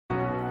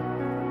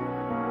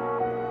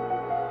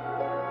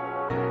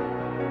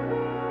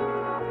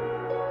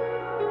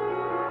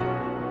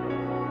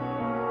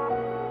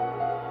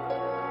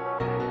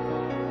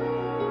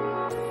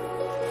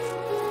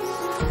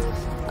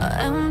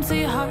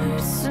Empty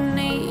hearts and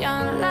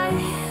neon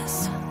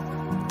lights,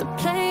 they're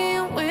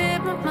playing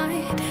with my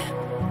mind.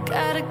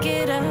 Gotta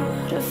get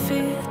out of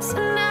here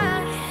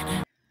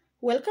tonight.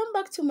 Welcome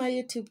back to my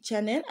YouTube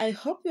channel. I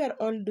hope you are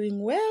all doing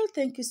well.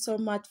 Thank you so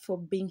much for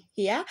being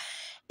here.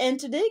 And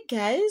today,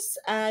 guys,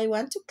 I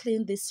want to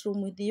clean this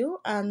room with you,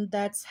 and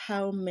that's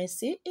how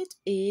messy it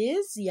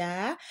is.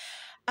 Yeah,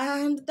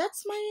 and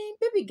that's my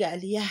baby girl.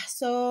 Yeah,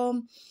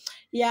 so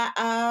yeah,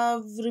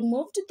 I've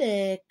removed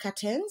the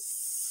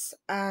curtains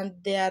and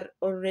they are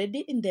already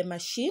in the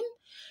machine.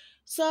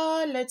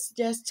 So let's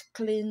just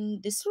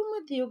clean this room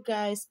with you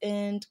guys,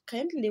 and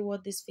kindly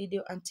watch this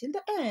video until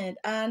the end.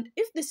 And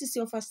if this is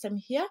your first time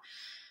here,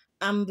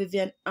 I'm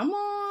Vivian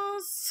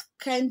Amos.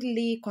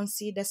 Kindly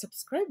consider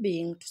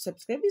subscribing. To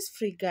subscribe is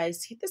free,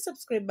 guys. Hit the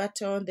subscribe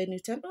button, then you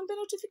turn on the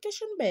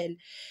notification bell.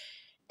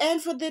 And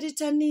for the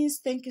returnees,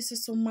 thank you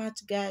so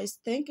much, guys.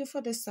 Thank you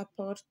for the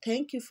support.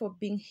 Thank you for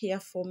being here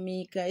for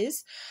me,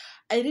 guys.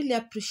 I really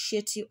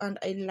appreciate you and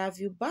I love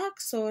you back.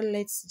 So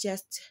let's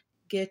just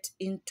get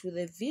into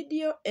the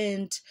video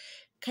and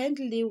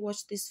kindly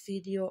watch this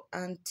video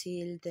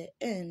until the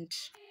end.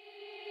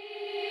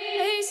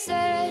 They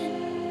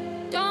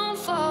said, don't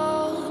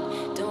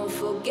fall, don't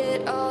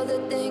forget all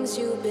the things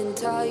you've been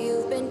taught,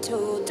 you've been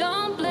told.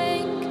 Don't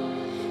blink,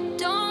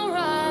 don't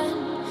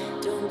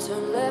run, don't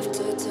turn left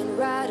or turn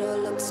right or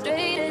look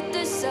straight at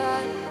the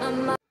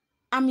sun.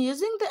 I'm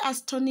using the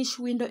Astonish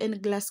window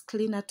and glass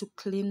cleaner to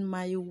clean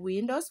my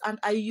windows, and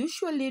I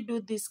usually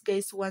do this,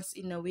 guys, once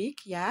in a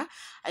week. Yeah,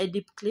 I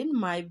deep clean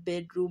my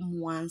bedroom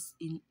once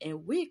in a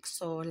week.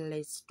 So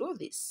let's do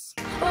this.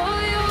 Oh,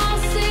 you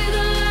won't see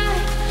the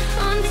light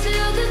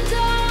until the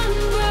dawn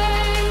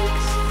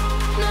breaks.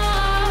 No,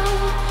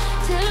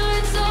 till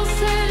it's all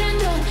said and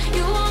done,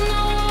 you won't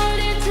know what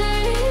it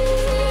takes.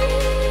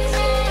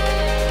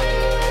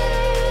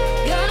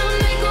 Gotta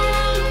make a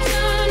wrong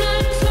turn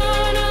and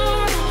turn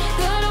around.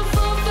 Gotta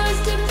fall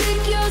fast to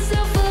pick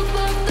yourself up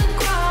off the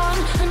ground.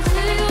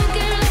 Until you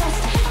get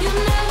lost,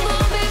 you'll never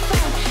be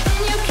found,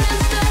 and you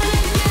can't start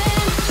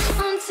again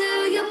until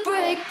you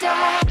break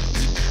down.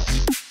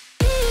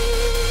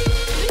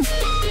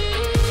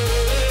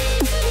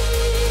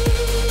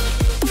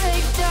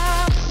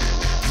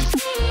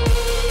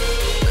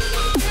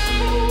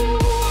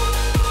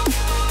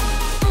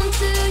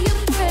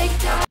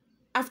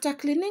 After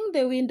cleaning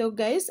the window,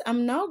 guys,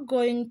 I'm now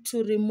going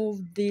to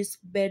remove these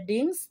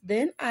beddings.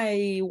 Then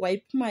I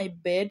wipe my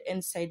bed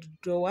and side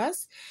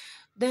drawers.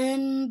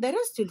 Then the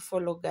rest will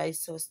follow, guys,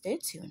 so stay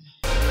tuned.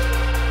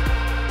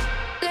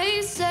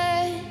 They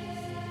said,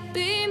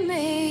 be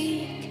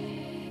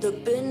meek,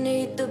 look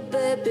beneath the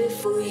bed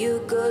before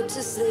you go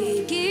to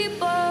sleep.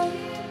 Keep on,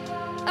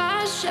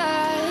 I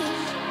shine.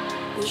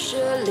 You'll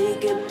surely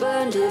get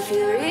burned if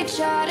you reach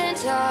out and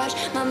touch.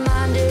 My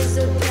mind is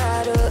a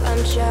battle,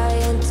 I'm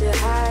trying to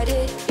hide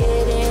it.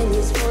 Getting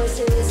these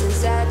voices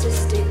inside to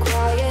stay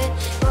quiet.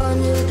 On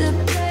to the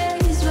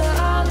place where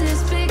all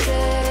this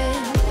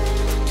began.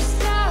 Just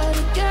start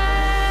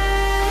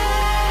again.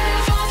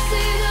 You won't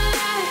see the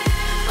light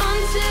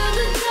until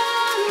the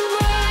dawn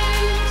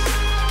breaks.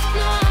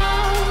 No,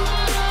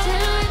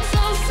 till it's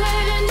all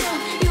said and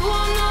done, you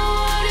won't know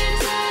what it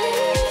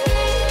takes.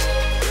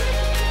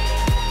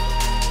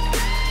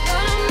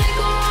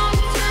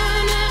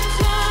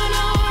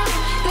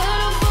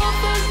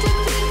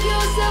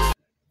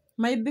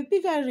 My baby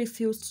girl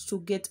refused to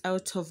get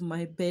out of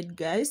my bed,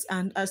 guys,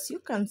 and as you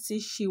can see,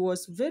 she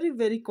was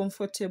very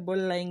comfortable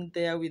lying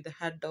there with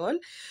her doll.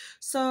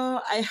 So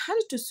I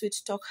had to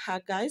sweet talk her,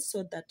 guys,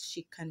 so that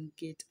she can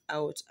get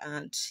out,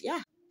 and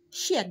yeah,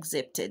 she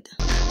accepted.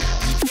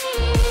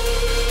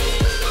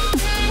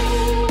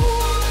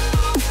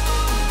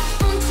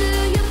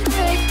 Until you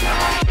break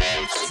down.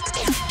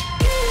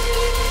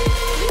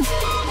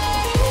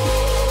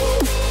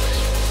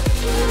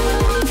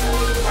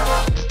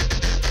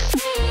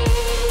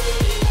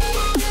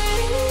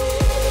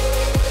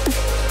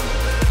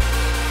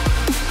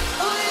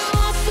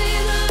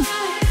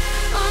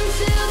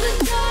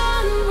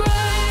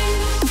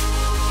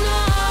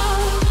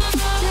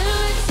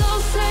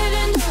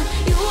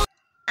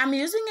 I'm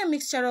using a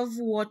mixture of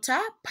water,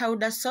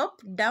 powder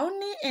soap,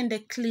 downy, and a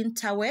clean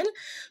towel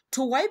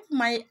to wipe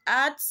my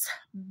arts,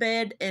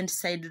 bed, and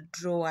side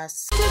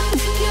drawers. To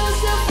pick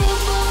yourself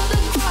up off the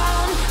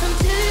ground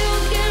until you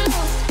get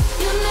lost,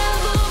 you'll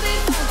never be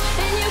found,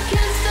 and you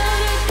can't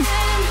start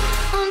again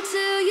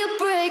until you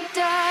break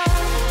down.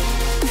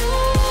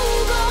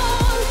 Hold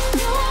on,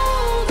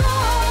 hold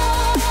on.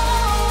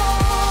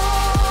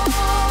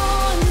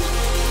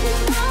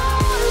 You're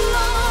not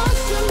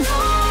lost, you're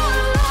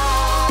not lost.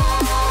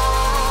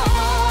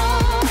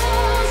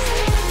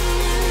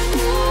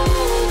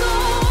 Hold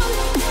on,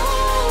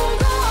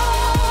 hold on.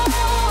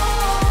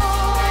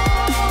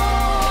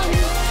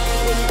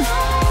 You're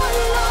not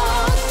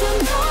lost,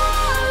 you're not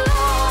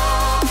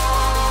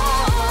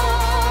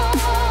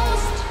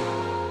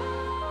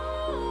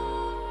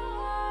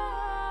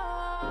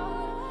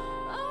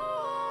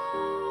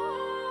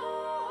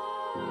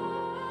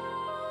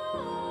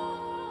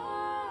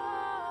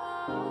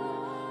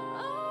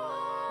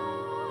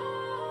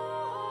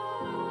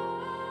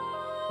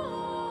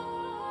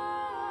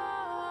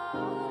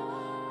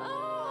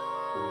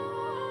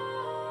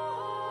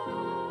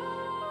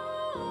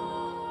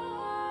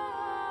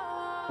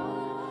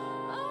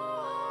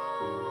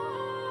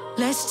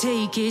Let's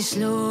take it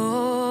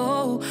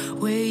slow.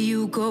 Where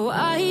you go,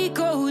 I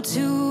go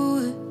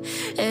too.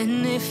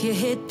 And if you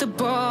hit the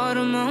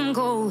bottom, I'm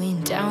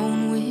going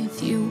down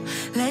with you.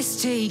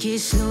 Let's take it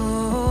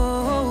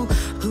slow.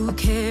 Who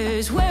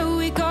cares where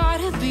we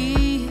gotta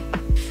be?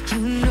 You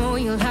know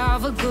you'll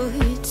have a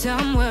good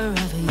time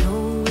wherever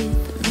you're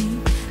with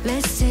me.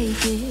 Let's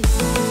take it.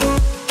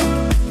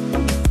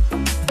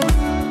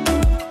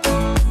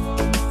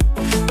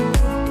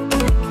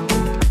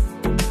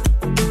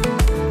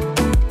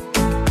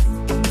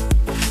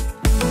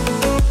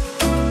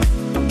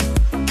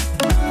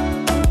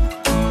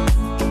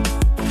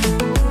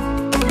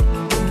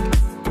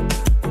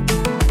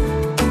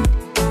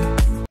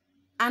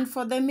 And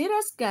for the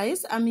mirrors,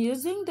 guys, I'm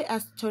using the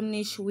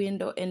Astonish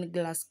window and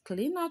glass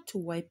cleaner to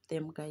wipe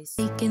them, guys.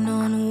 Taking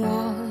on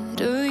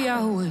water,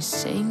 yeah, we're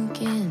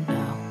sinking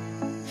now.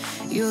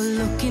 You're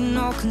looking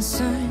all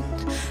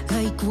concerned,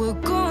 like we're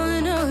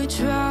gonna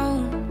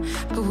drown.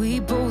 But we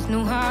both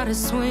know how to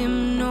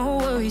swim, no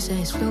worries,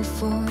 let's flow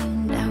for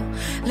now.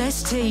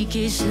 Let's take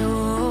it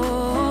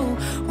slow.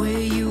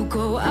 Where you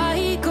go,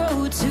 I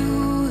go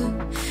too.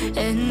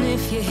 And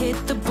if you hit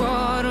the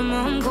bottom,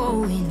 I'm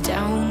going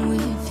down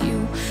with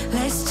you.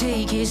 Let's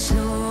take it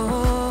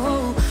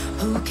slow.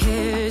 Who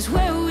cares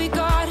where we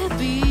gotta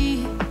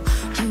be?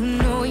 You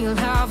know you'll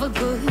have a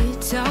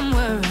good time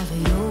wherever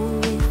you're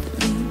with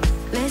me.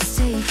 Let's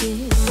take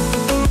it.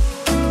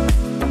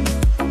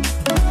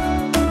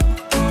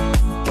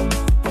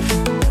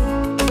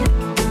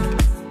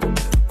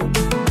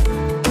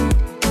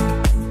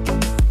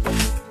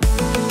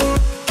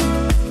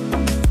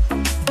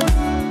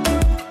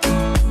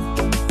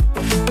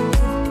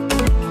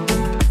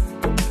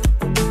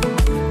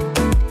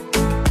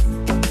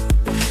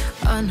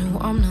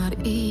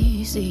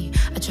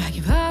 I drag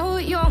you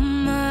out your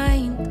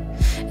mind,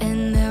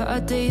 and there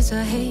are days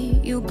I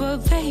hate you,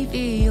 but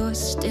baby, you're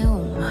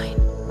still mine.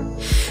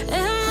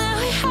 And now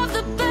we have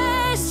the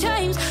best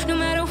times, no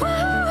matter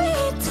what we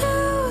do,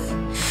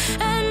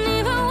 and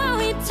even when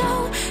we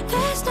don't,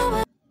 there's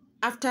no.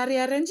 After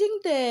rearranging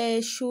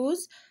the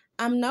shoes,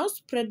 I'm now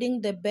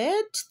spreading the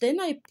bed, then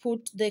I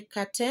put the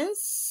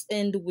curtains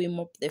and we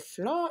mop the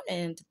floor,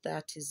 and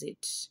that is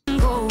it. I'm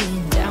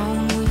going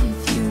down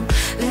with you,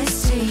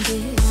 let's take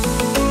it.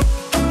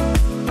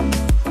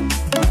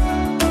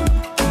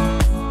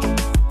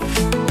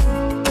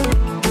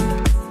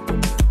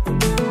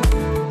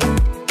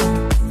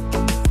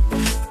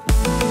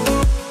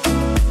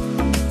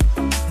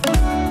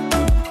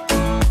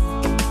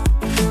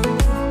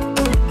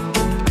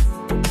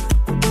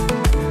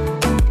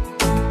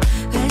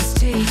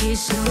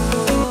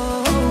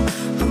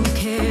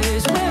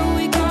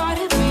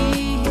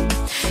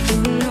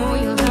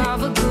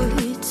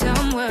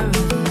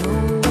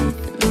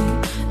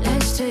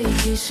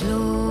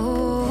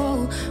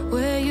 Slow,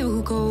 where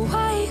you go,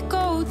 I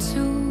go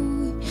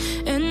too.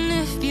 And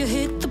if you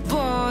hit the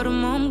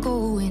bottom, I'm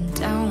going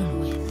down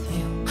with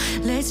you.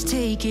 Let's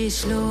take it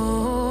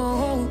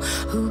slow.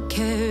 Who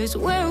cares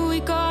where we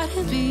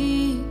gotta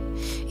be?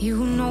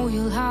 You know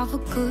you'll have a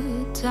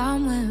good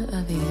time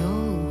wherever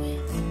you're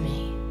with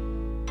me.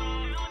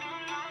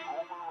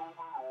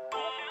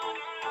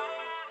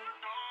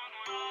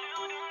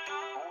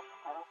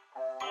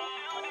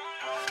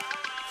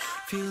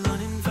 Feel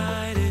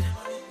uninvited.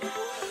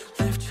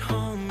 Left you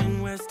home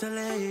in West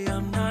LA.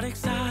 I'm not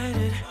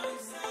excited.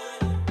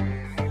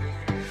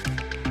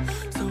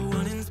 So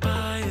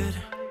uninspired.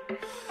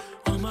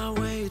 On my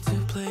way to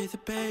play the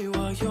bay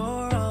while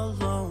you're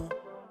alone.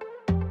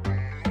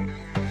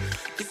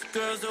 This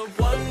girl's a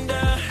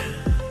wonder.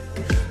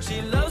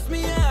 She loves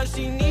me, yeah.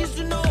 She needs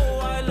to know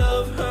I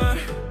love her.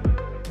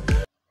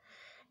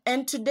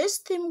 And today's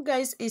theme,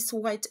 guys, is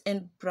white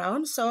and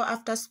brown. So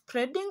after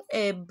spreading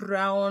a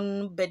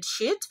brown bed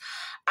sheet,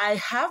 I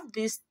have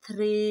these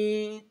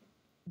three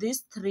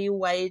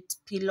white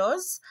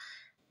pillows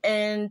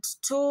and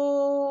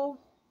 2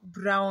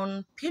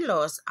 brown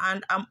pillows,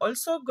 and I'm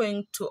also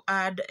going to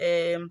add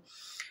a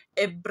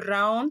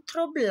brown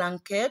throw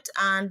blanket,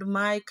 and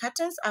my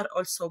curtains are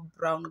also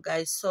brown,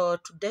 guys. So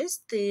today's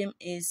theme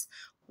is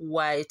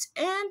white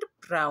and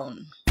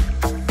brown.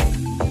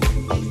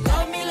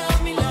 Love me,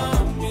 love me,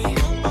 love me.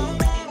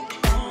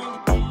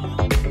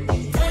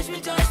 Touch me,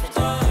 touch me,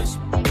 touch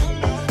me.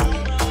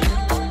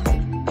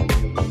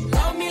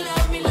 Love me,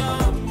 love me,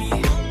 love me.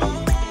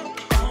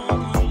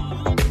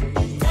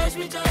 Touch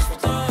me, touch me,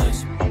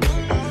 touch me.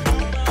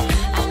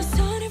 I'm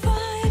so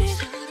divided,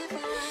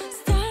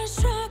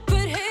 starstruck,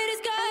 but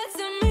haters got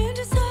some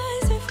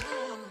indecisive.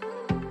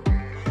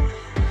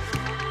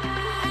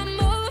 I'm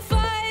over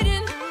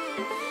fighting,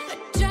 I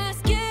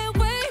just can't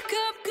wake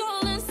up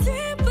cold and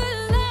sleep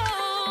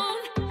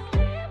alone.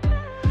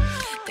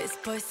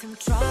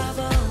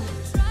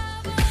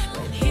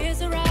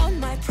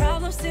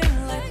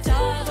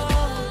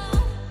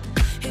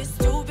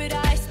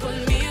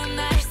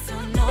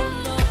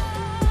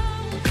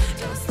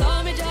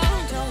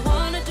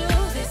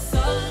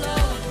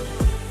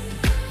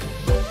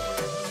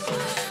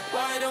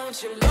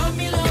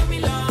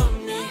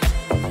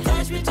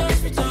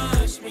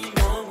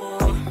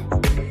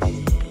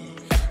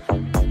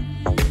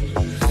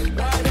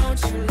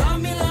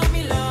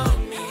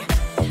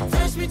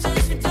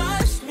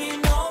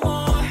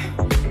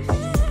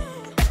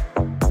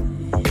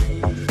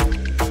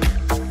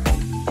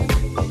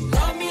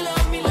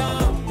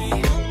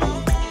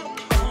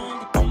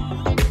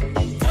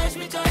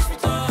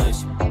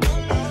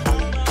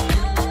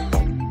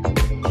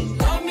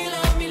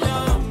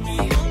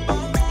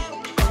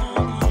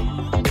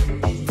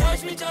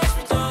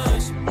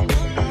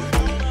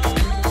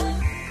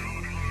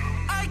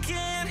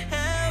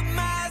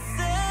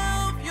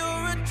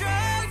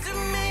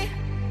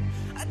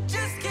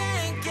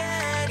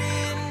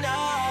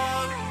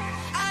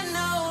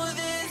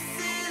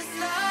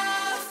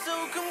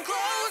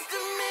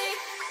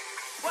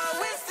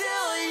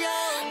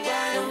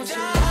 don't you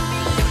love me,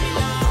 love me,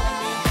 love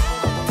me?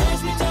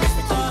 Touch me, touch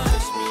me,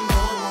 touch me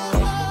no more.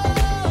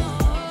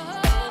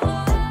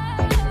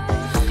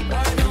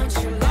 Why don't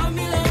you love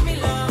me, love me,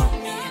 love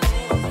me?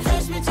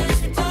 Touch me, touch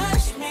me,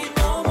 touch me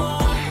no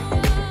more.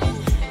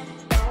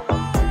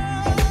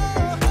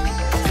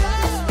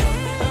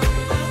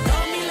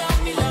 Love me, love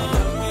me, love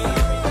me.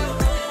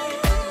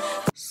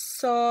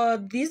 So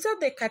these are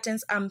the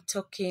curtains I'm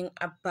talking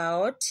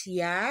about.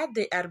 Yeah,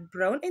 they are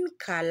brown in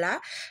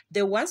color,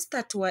 the ones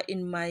that were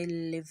in my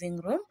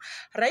living room.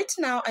 Right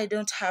now I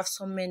don't have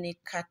so many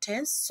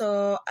curtains,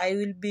 so I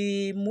will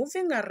be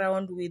moving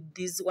around with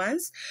these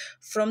ones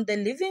from the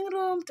living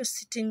room to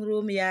sitting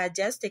room. Yeah,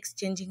 just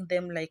exchanging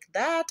them like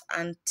that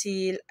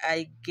until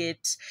I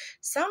get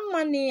some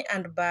money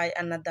and buy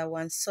another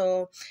one.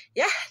 So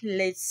yeah,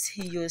 let's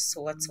use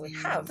what we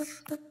have.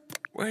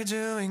 We're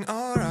doing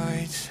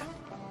alright.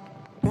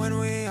 When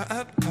we are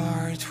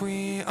apart,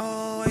 we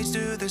always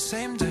do the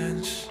same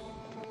dance.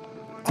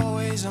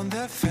 Always on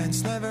the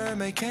fence, never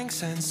making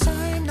sense.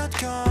 I'm not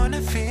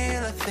gonna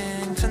feel a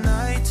thing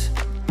tonight.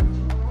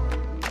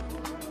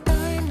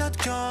 I'm not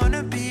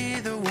gonna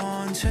be the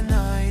one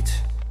tonight.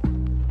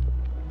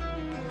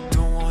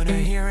 Don't wanna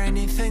hear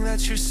anything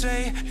that you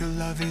say. Your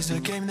love is a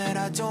game that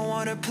I don't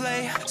wanna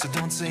play. So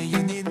don't say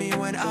you need me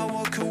when I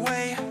walk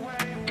away.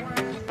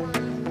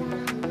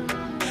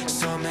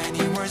 So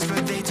many words,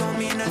 but they don't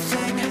mean a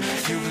thing.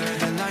 You blur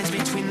the lines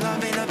between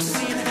love and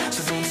obscene.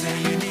 So don't say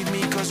you need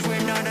me, cause we're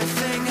not a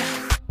thing.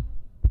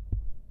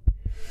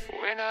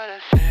 We're not a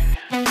thing.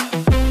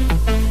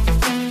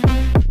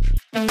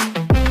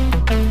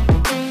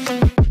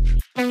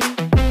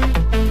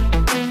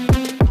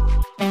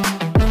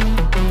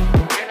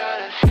 We're not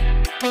a thing.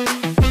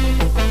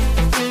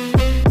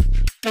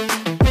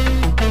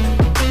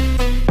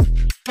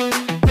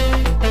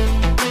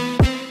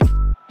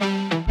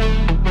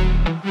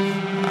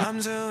 I'm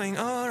doing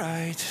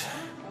alright.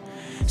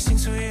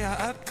 Since we are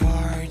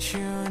apart,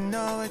 you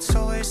know it's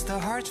always the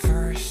heart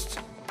first.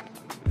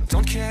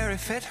 Don't care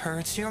if it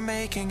hurts, you're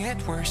making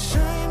it worse.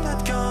 I'm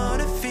not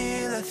gonna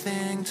feel a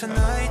thing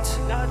tonight.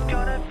 Not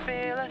gonna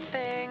feel a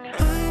thing.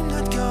 I'm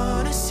not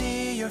gonna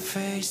see your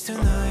face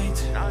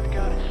tonight. Not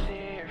gonna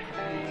see your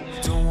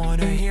face. Don't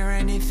wanna hear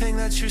anything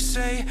that you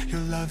say.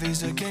 Your love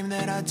is a game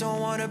that I don't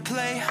wanna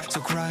play. So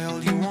cry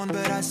all you want,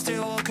 but I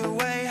still walk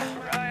away.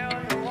 Cry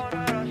all you want,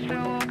 but I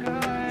still walk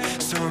away.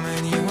 So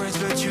many words,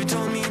 but you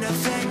don't mean a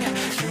thing.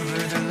 You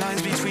blur the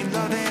lines between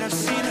love and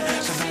obscene.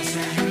 So don't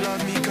say you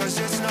love me, cause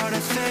it's not a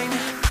thing.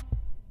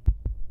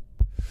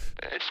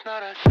 It's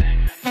not a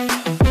thing.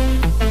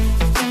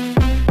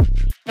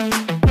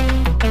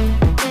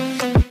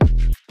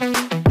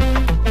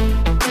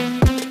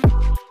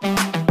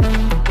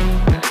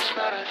 It's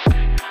not a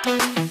thing.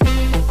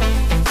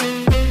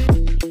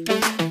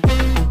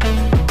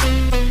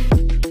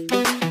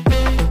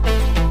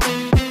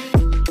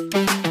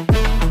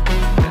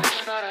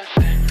 It's not a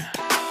thing.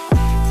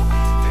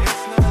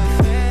 It's not a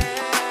thing.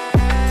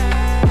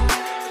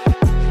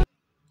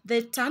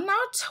 The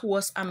turnout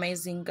was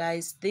amazing,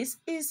 guys. This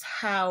is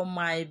how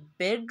my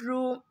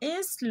bedroom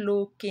is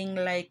looking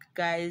like,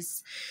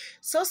 guys.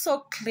 So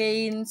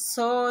clean,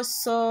 so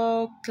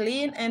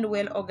clean and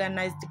well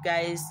organized,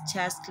 guys.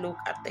 Just look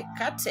at the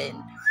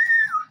curtain.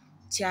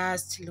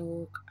 Just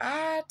look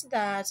at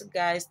that,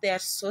 guys. They are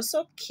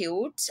so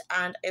cute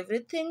and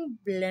everything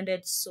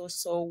blended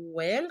so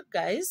well,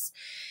 guys.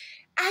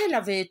 I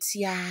love it.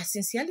 Yeah,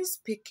 sincerely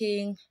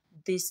speaking,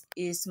 this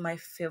is my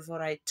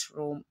favorite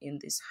room in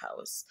this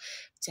house.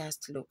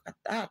 Just look at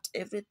that.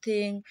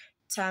 Everything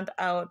turned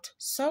out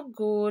so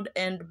good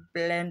and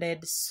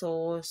blended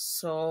so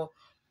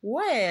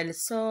well.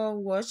 So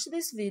watch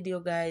this video,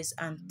 guys,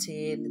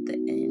 until the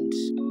end.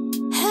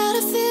 Had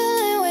a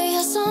feeling we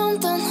had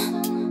something.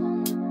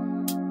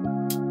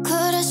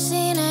 Could have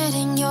seen it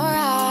in your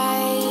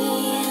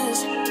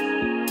eyes.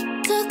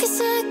 Took a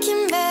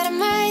second, but I'm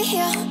right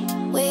here,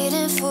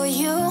 waiting for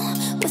you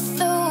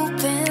with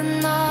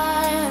open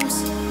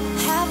arms.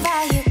 How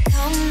about you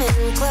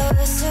coming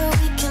closer?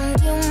 We can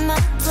do my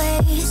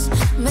place.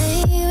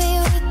 Maybe we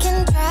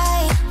can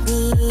try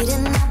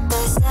meeting up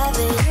by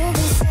 7. You'll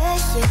be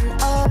saying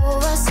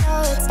over, so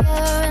it's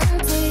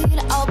guaranteed.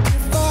 I'll be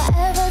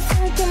forever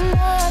thinking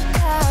more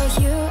about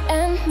you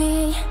and me.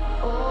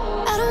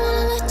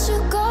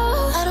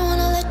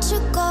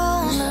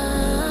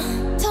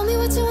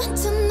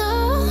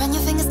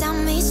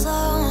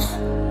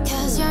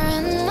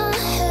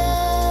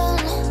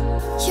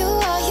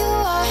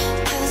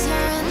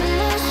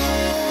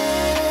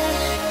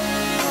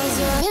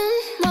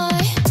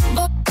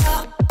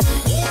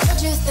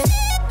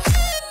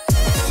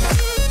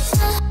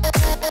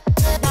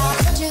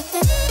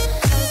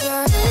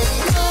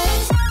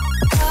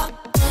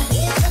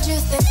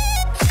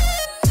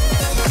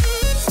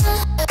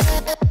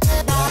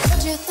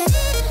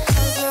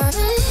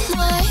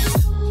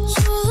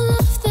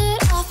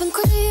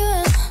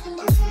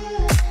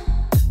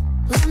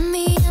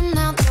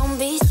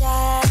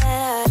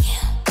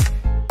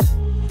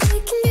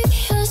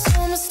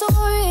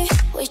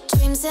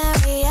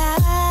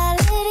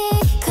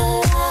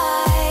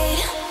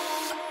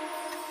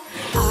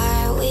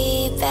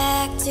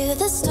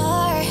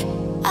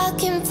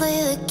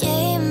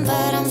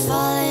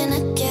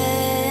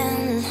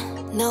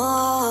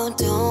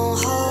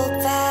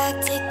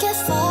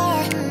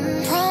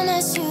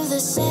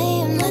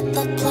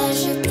 let the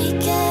pleasure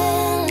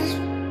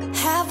begin.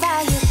 How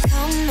about you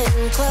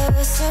coming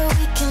closer?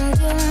 We can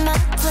do my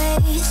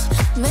place.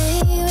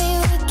 Maybe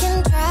we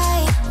can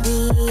try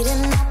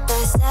meeting up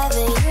by 7.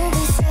 You'll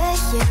be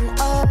saying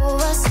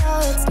over, so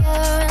it's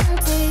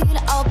guaranteed.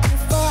 I'll be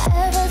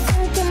forever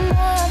thinking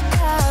more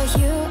about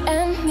you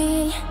and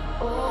me.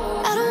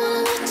 I don't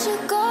wanna let you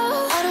go.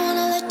 I don't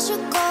wanna let you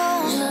go.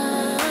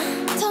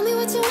 Tell me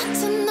what you want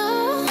to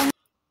know.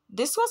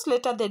 This was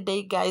later the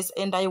day, guys,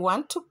 and I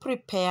want to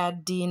prepare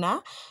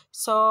dinner.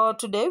 So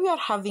today we are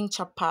having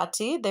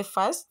chapati. The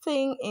first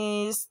thing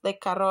is the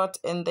carrot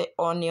and the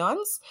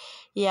onions.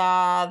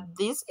 Yeah,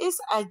 this is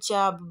a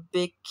jar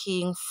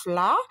baking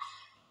flour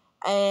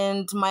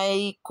and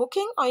my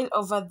cooking oil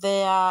over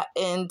there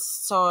and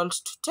salt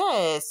to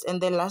taste,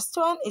 and the last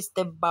one is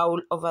the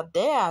bowl over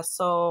there.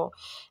 So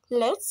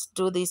let's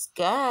do this,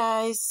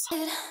 guys.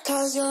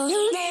 Cause you're what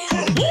you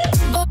think?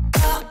 What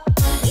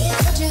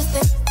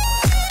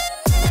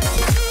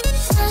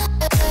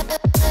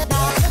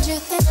you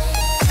think?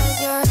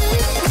 Cause you're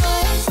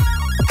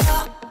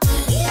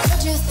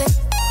what you think?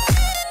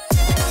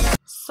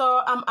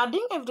 So I'm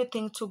adding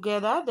everything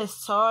together, the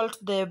salt,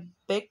 the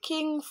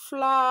baking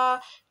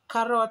flour,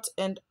 carrot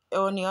and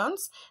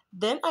onions.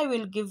 Then I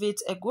will give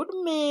it a good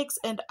mix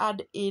and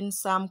add in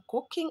some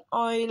cooking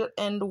oil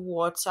and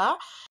water.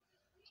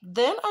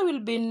 Then I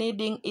will be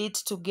kneading it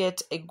to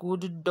get a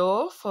good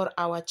dough for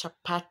our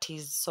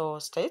chapatis. So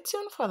stay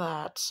tuned for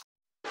that.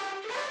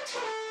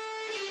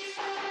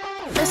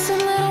 Missing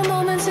little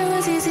moments, it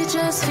was easy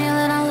just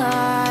feeling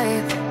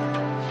alive.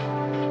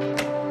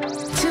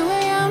 2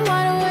 a.m.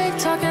 wide awake,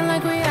 talking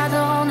like we had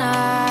the whole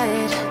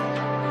night.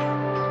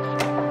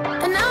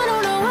 And I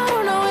don't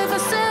know if I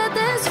said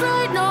this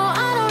right. No,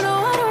 I don't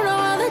know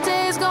how the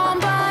days gone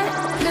by.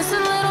 Missing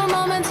little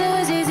moments, it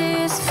was easy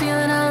just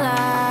feeling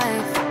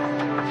alive.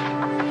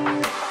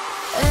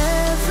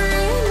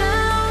 Every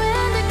now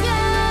and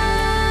again,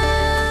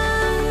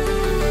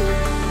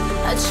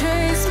 I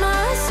trace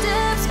my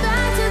steps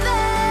back to then.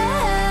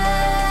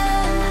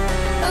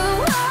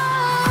 Oh,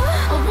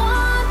 I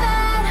want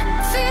that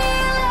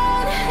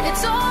feeling.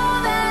 It's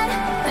all that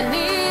I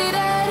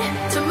needed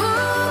to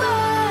move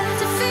on,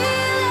 to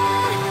feel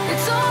it.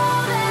 It's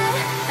all that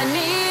I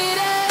needed.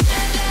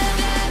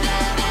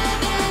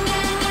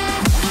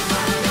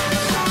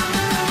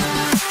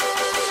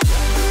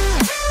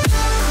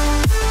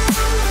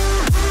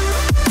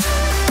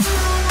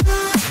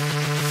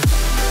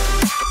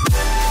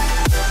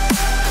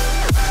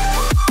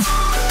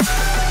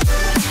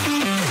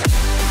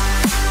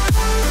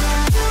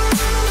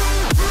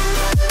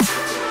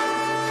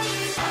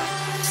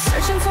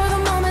 Searching for the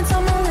moments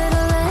I'm a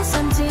little less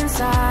empty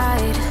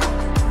inside.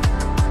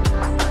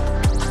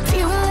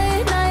 Few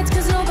late nights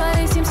cause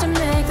nobody seems to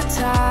make the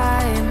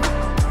time.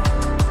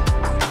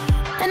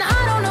 And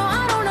I don't know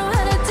how to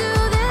do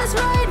this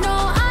right. No,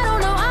 I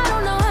don't know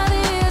how the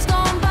years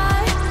gone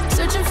by.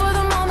 Searching for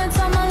the moments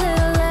I'm a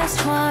little less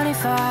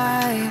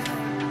 25.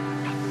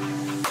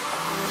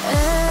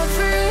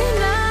 Every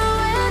now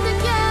and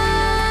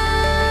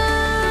again,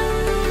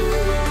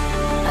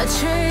 I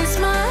trace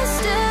my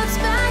steps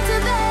back to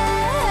then.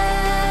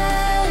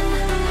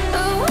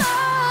 Oh,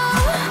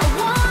 I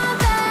want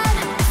that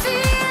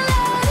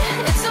feeling.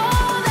 It's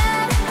all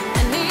that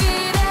I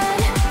needed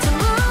to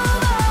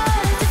move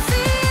on, to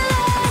feel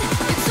it.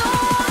 It's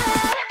all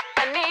that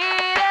I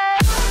needed.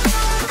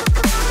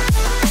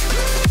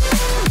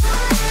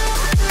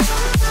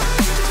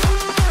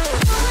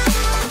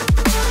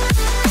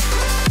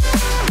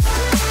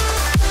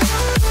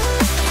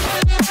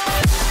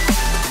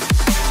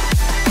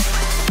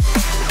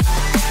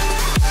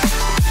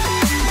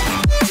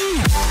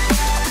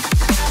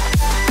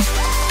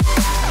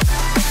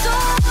 It's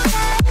all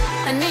that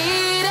I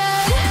needed.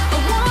 I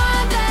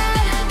want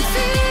that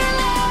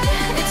feeling.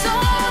 It's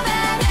all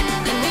that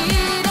I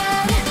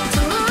needed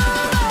to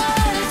move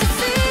on, to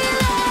feel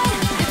it.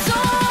 It's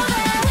all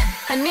that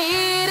I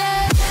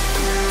needed.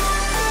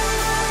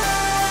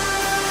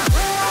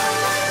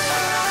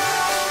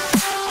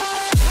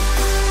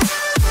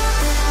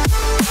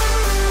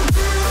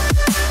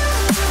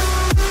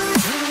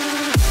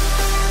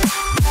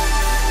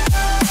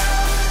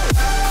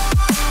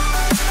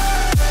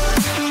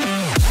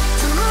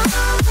 To move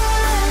on,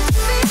 to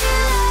feel it.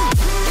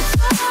 It's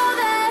all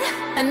that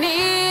I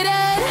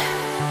needed.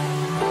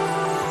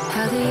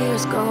 How the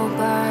years go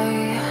by,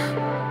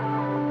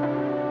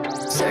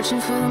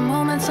 searching for the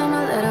moments I'm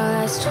a little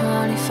less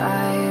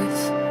 25.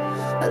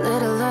 A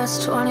little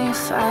less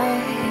 25.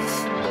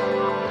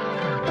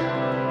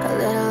 A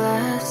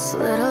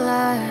little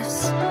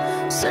less.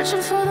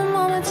 Searching for the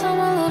moments I'm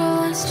a little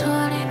less 20.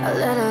 A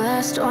little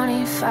less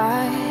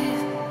 25.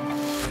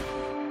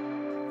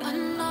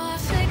 One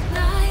Norfolk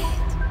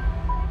night,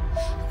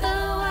 the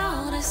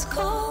world is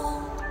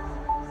cold.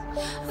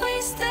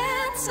 We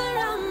stand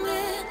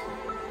surrounded.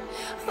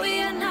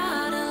 We are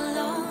not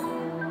alone.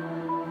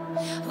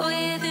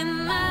 Within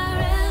my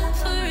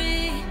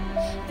reverie,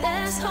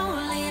 there's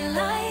holy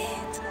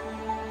light.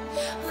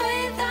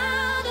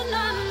 Without a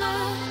number,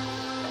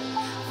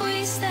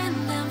 we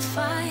stand and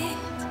fight.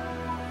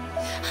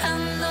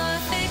 And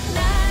North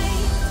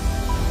ignite.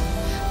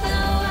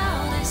 The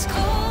world is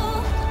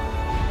cold.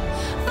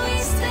 We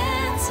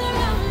stand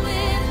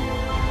surrounded.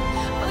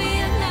 We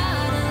are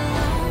not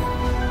alone.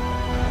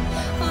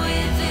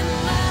 Within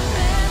my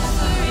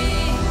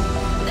referee,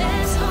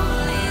 there's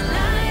holy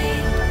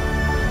light.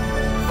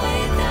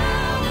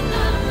 Without an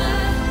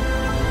armor,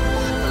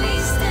 we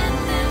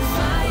stand and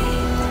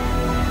fight.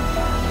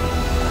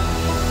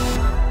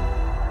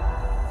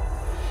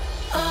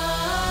 Oh,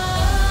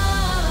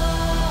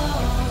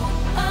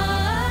 oh,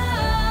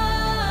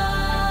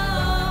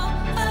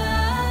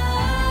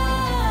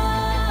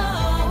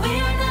 oh, we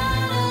are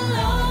not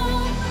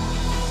alone.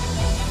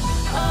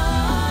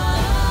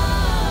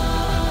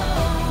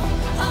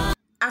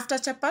 After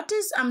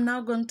chapatis, I'm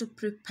now going to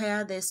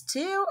prepare the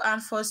stew,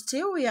 and for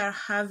stew we are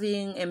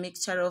having a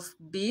mixture of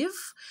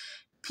beef,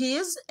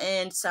 peas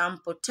and some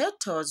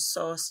potatoes,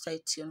 so stay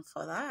tuned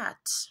for that.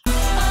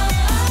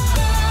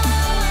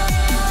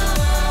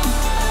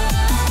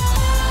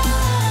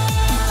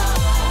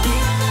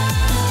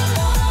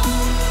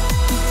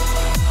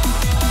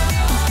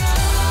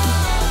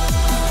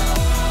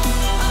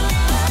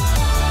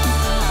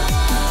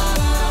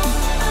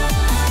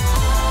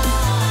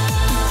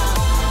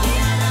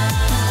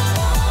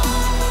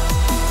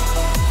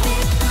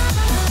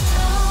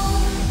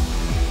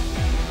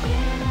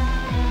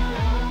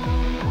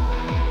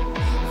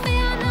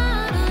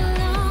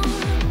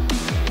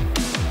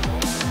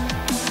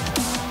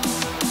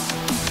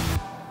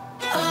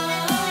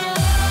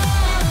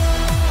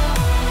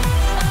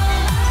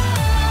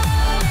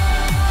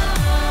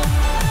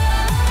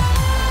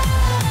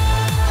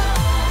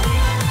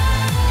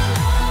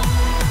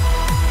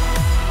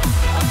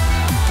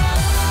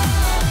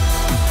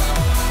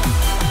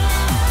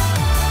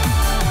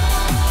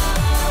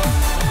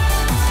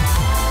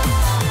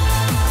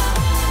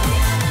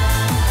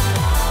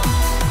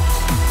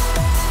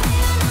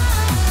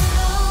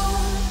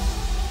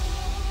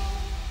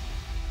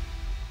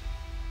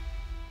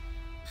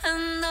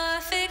 And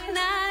North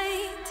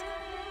ignite.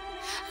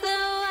 The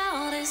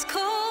world is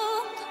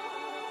cold.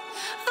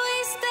 We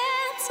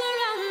stand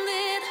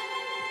surrounded.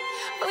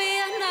 We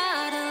are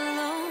not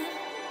alone.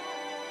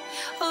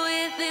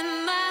 Within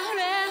my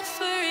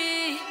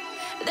referee,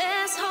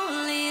 there's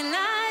holy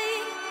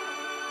light.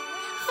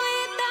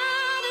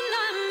 Without an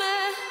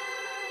armor,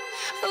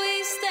 we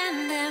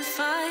stand and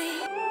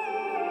fight.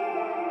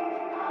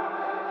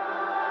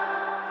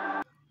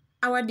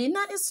 Our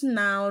dinner is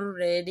now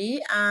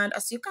ready, and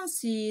as you can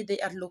see, they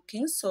are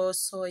looking so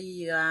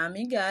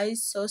yummy,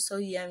 guys. So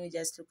yummy.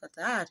 Just look at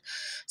that.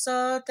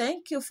 So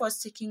thank you for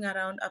sticking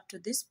around up to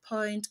this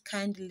point.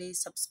 Kindly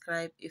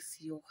subscribe if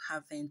you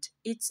haven't.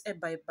 It's a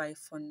bye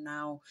for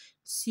now.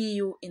 See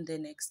you in the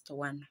next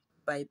one.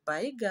 Bye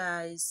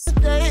guys.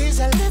 Days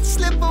I let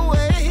slip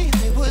away,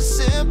 they were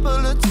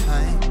simpler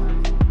time.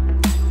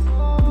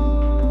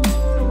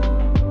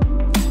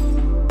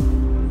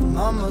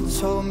 Mama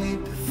told me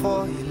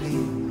before you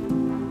leave,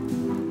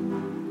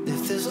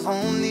 if there's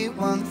only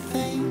one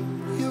thing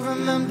you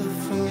remember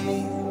from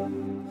me,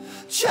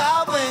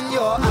 child, when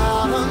you're